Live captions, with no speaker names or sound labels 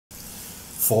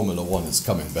Formula One is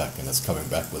coming back, and it's coming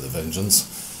back with a vengeance.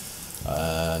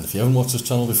 And if you haven't watched this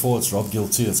channel before, it's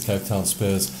Robgillt here, it's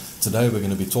Capetownspares. Today we're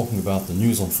going to be talking about the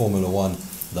news on Formula One,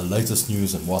 the latest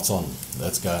news and what's on.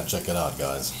 Let's go and check it out,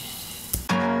 guys.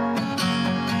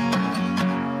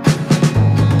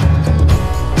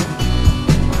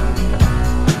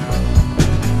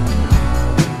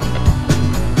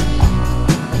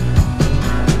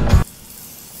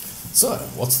 So,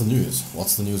 what's the news?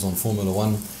 What's the news on Formula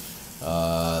One?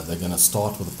 They're going to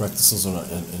start with the practices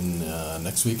in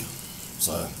next week,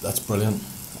 so that's brilliant.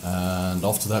 And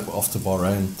after that, we're off to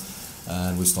Bahrain,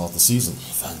 and we start the season.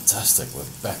 Fantastic, we're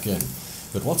back in.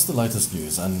 But what's the latest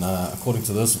news? And according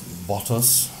to this,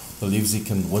 Bottas believes he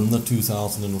can win the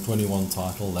 2021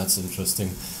 title. That's interesting.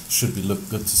 Should be look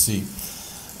good to see.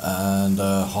 And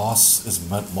Haas is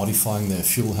modifying their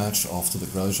fuel hatch after the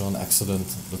Grosjean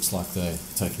accident. Looks like they're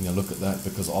taking a look at that,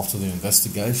 because after the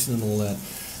investigation and all that,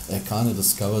 they kind of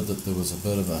discovered that there was a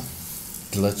bit of a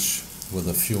glitch with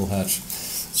the fuel hatch.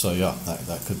 So yeah,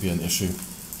 that could be an issue.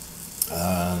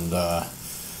 And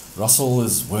Russell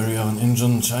is wary of an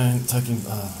engine change,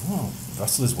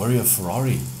 Russell is wary of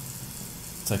Ferrari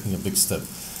taking a big step.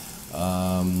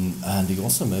 And he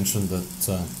also mentioned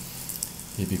that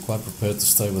he'd be quite prepared to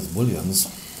stay with Williams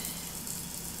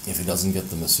if he doesn't get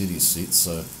the Mercedes seat,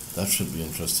 so that should be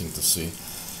interesting to see.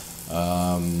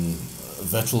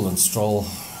 Vettel and Stroll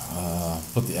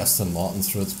put the Aston Martin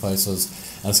through its paces,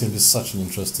 and it's going to be such an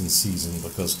interesting season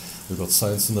because we've got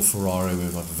Sainz in the Ferrari,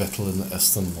 we've got Vettel in the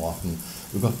Aston Martin,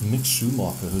 we've got Mick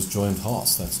Schumacher who's joined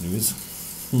Haas. That's news.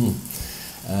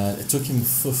 It took him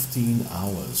 15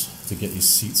 hours to get his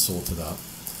seat sorted out.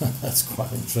 That's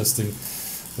quite interesting.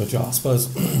 But yeah, I suppose,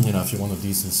 if you want a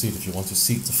decent seat, if you want your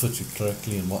seat to fit you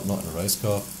correctly and whatnot in a race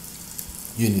car,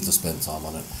 you need to spend time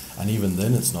on it. And even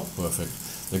then, it's not perfect.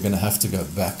 They're going to have to go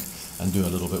back and do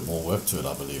a little bit more work to it,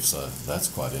 I believe. So that's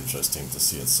quite interesting to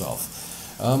see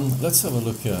itself. Let's have a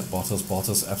look here at Bottas.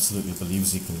 Bottas absolutely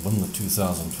believes he can win the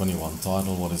 2021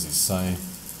 title. What does he say?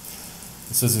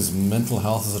 He says his mental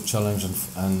health is a challenge,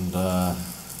 and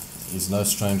he's no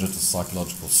stranger to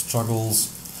psychological struggles.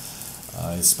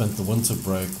 He spent the winter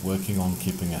break working on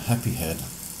keeping a happy head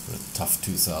for a tough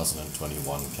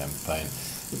 2021 campaign.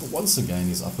 Yeah, but once again,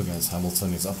 he's up against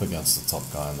Hamilton, he's up against the top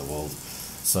guy in the world.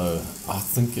 So I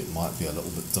think it might be a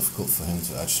little bit difficult for him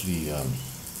to actually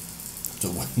to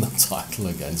win the title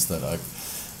against that oak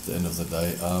at the end of the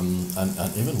day.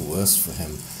 And even worse for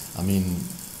him, I mean,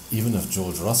 even if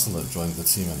George Russell had joined the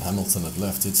team and Hamilton had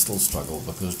left, he'd still struggle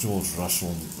because George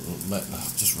Russell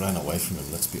just ran away from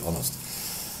him, let's be honest.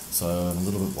 So I'm a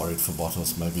little bit worried for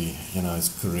Bottas. Maybe, his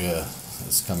career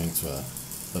is coming to a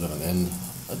bit of an end.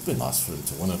 It'd be nice for him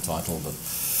to win a title, but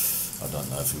I don't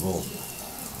know if he will.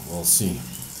 We'll see.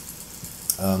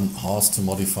 Haas to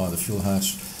modify the fuel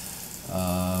hatch.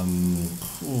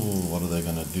 What are they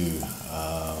going to do?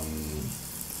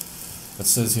 It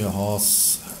says here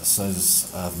Haas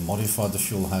says modified the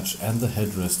fuel hatch and the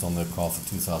headrest on their car for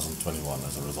 2021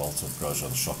 as a result of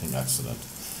Grosjean's shocking accident.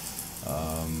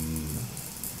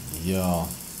 Yeah,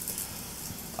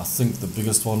 I think the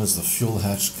biggest one is the fuel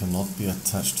hatch cannot be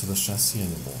attached to the chassis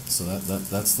anymore. So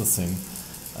that's the thing,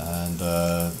 and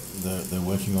they're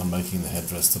working on making the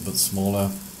headrest a bit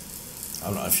smaller. I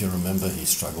don't know if you remember, he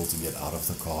struggled to get out of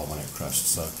the car when it crashed.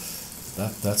 So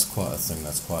that's quite a thing.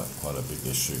 That's quite a big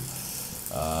issue.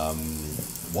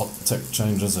 What tech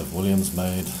changes have Williams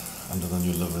made under the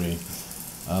new livery?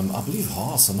 I believe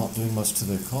Haas are not doing much to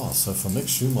their car, so for Mick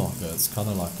Schumacher it's kind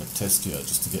of like a test year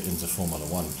just to get into Formula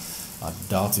One. I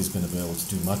doubt he's going to be able to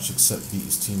do much except beat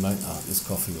his teammate. There's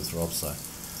coffee with Rob, so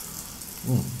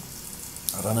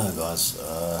I don't know, guys.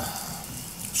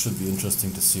 Should be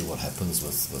interesting to see what happens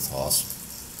with Haas,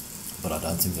 but I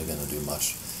don't think they're going to do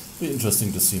much. Be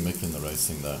interesting to see Mick in the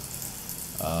racing though.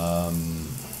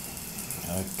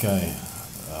 Okay,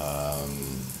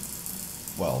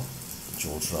 well,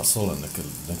 George Russell and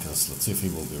Nicholas Latifi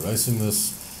will be racing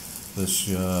this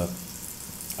year.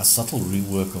 A subtle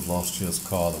rework of last year's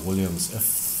car, the Williams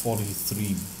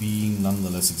F43B,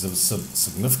 nonetheless exhibits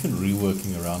significant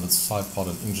reworking around its side pod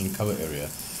and engine cover area,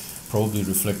 probably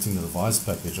reflecting the revised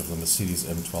package of the Mercedes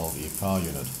M12E power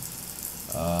unit.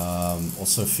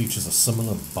 Also features a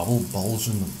similar bubble bulge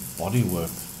in the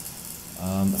bodywork.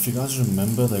 If you guys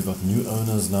remember, they've got new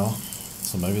owners now,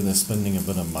 so maybe they're spending a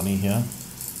bit of money here.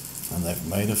 And they've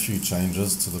made a few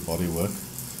changes to the bodywork,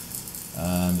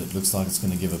 and it looks like it's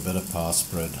going to give a better power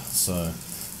spread. So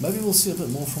maybe we'll see a bit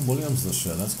more from Williams this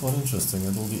year. That's quite interesting.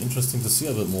 It'll be interesting to see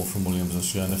a bit more from Williams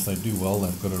this year, and if they do well,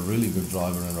 they've got a really good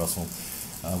driver in Russell.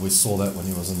 We saw that when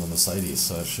he was in the Mercedes,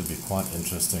 so it should be quite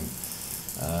interesting.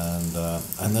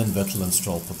 And then Vettel and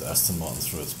Stroll put the Aston Martin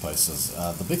through its paces.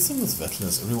 The big thing with Vettel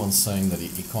is everyone's saying that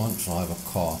he can't drive a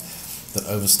car that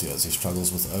oversteers. He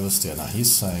struggles with oversteer. Now he's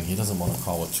saying he doesn't want a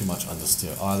car with too much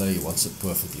understeer either. He wants it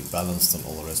perfectly balanced and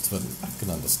all the rest of it. I can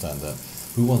understand that.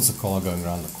 Who wants a car going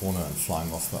around the corner and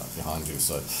flying off behind you?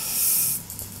 So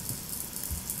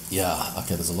yeah,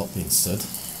 okay, there's a lot being said.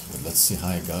 But let's see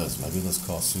how it goes. Maybe this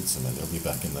car suits him and he'll be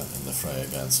back in the fray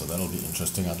again. So that'll be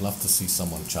interesting. I'd love to see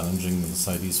someone challenging the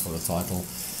Mercedes for a title.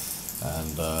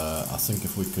 And I think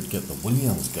if we could get the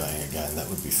Williams going again, that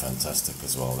would be fantastic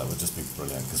as well. That would just be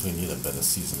brilliant because we need a better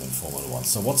season in Formula 1.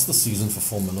 So what's the season for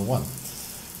Formula 1?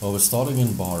 Well, we're starting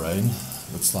in Bahrain.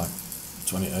 Looks like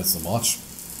 28th of March,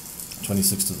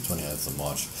 26th to the 28th of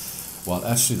March. Well,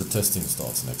 actually the testing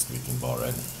starts next week in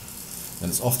Bahrain. Then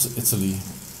it's off to Italy.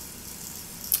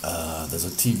 There's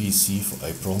a TBC for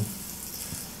April.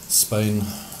 Spain,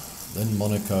 then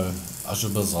Monaco,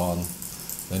 Azerbaijan,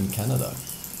 then Canada.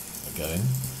 Again,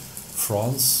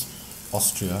 France,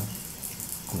 Austria,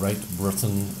 Great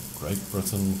Britain,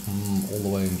 all the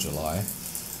way in July,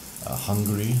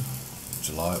 Hungary,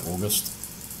 July, August,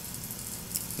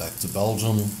 back to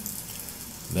Belgium,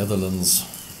 Netherlands,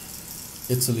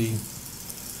 Italy,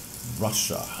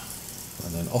 Russia,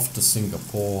 and then off to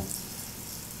Singapore,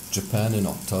 Japan in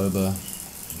October,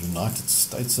 United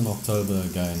States in October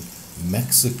again,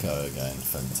 Mexico again,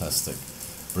 fantastic.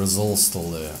 Brazil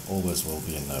still there, always will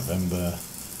be in November.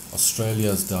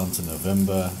 Australia's down to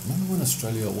November. Remember when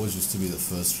Australia always used to be the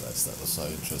first race? That was so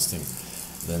interesting.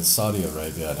 Then Saudi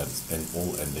Arabia and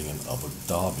all ending in Abu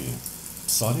Dhabi.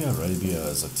 Saudi Arabia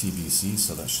is a TBC,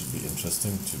 so that should be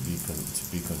interesting to be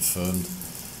confirmed.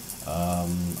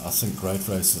 I think great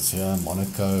races here.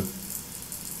 Monaco.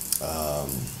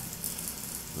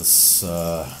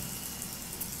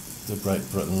 The Great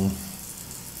Britain.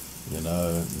 You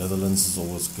know, Netherlands is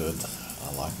always good.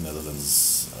 I like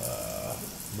Netherlands.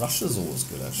 Russia's always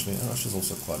good, actually. Russia's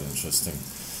also quite interesting.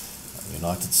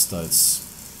 United States,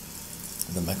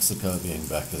 the Mexico being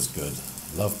back is good.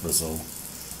 Love Brazil.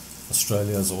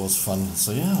 Australia is always fun.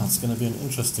 So yeah, it's going to be an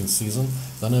interesting season.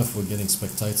 Don't know if we're getting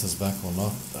spectators back or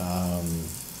not.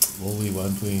 Will we,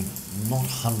 won't we? Not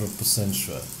 100%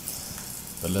 sure.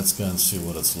 But let's go and see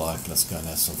what it's like. Let's go and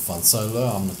have some fun. So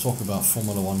I'm going to talk about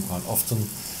Formula 1 quite often,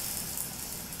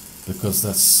 because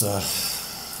that's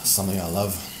something I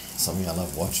love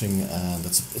watching, and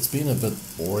it's been a bit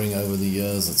boring over the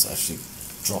years. It's actually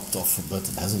dropped off a bit.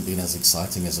 It hasn't been as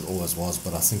exciting as it always was,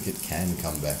 but I think it can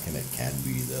come back and it can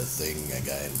be the thing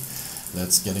again.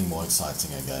 It's getting more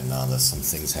exciting again now. There's some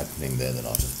things happening there that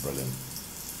are just brilliant,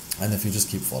 and if you just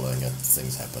keep following it,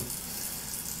 things happen.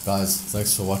 Guys,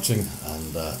 thanks for watching,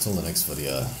 and till the next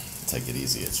video, take it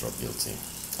easy. It's Robgillt.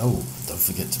 Oh, don't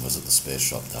forget to visit the spare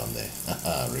shop down there.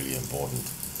 Really important.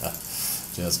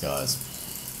 Cheers, guys.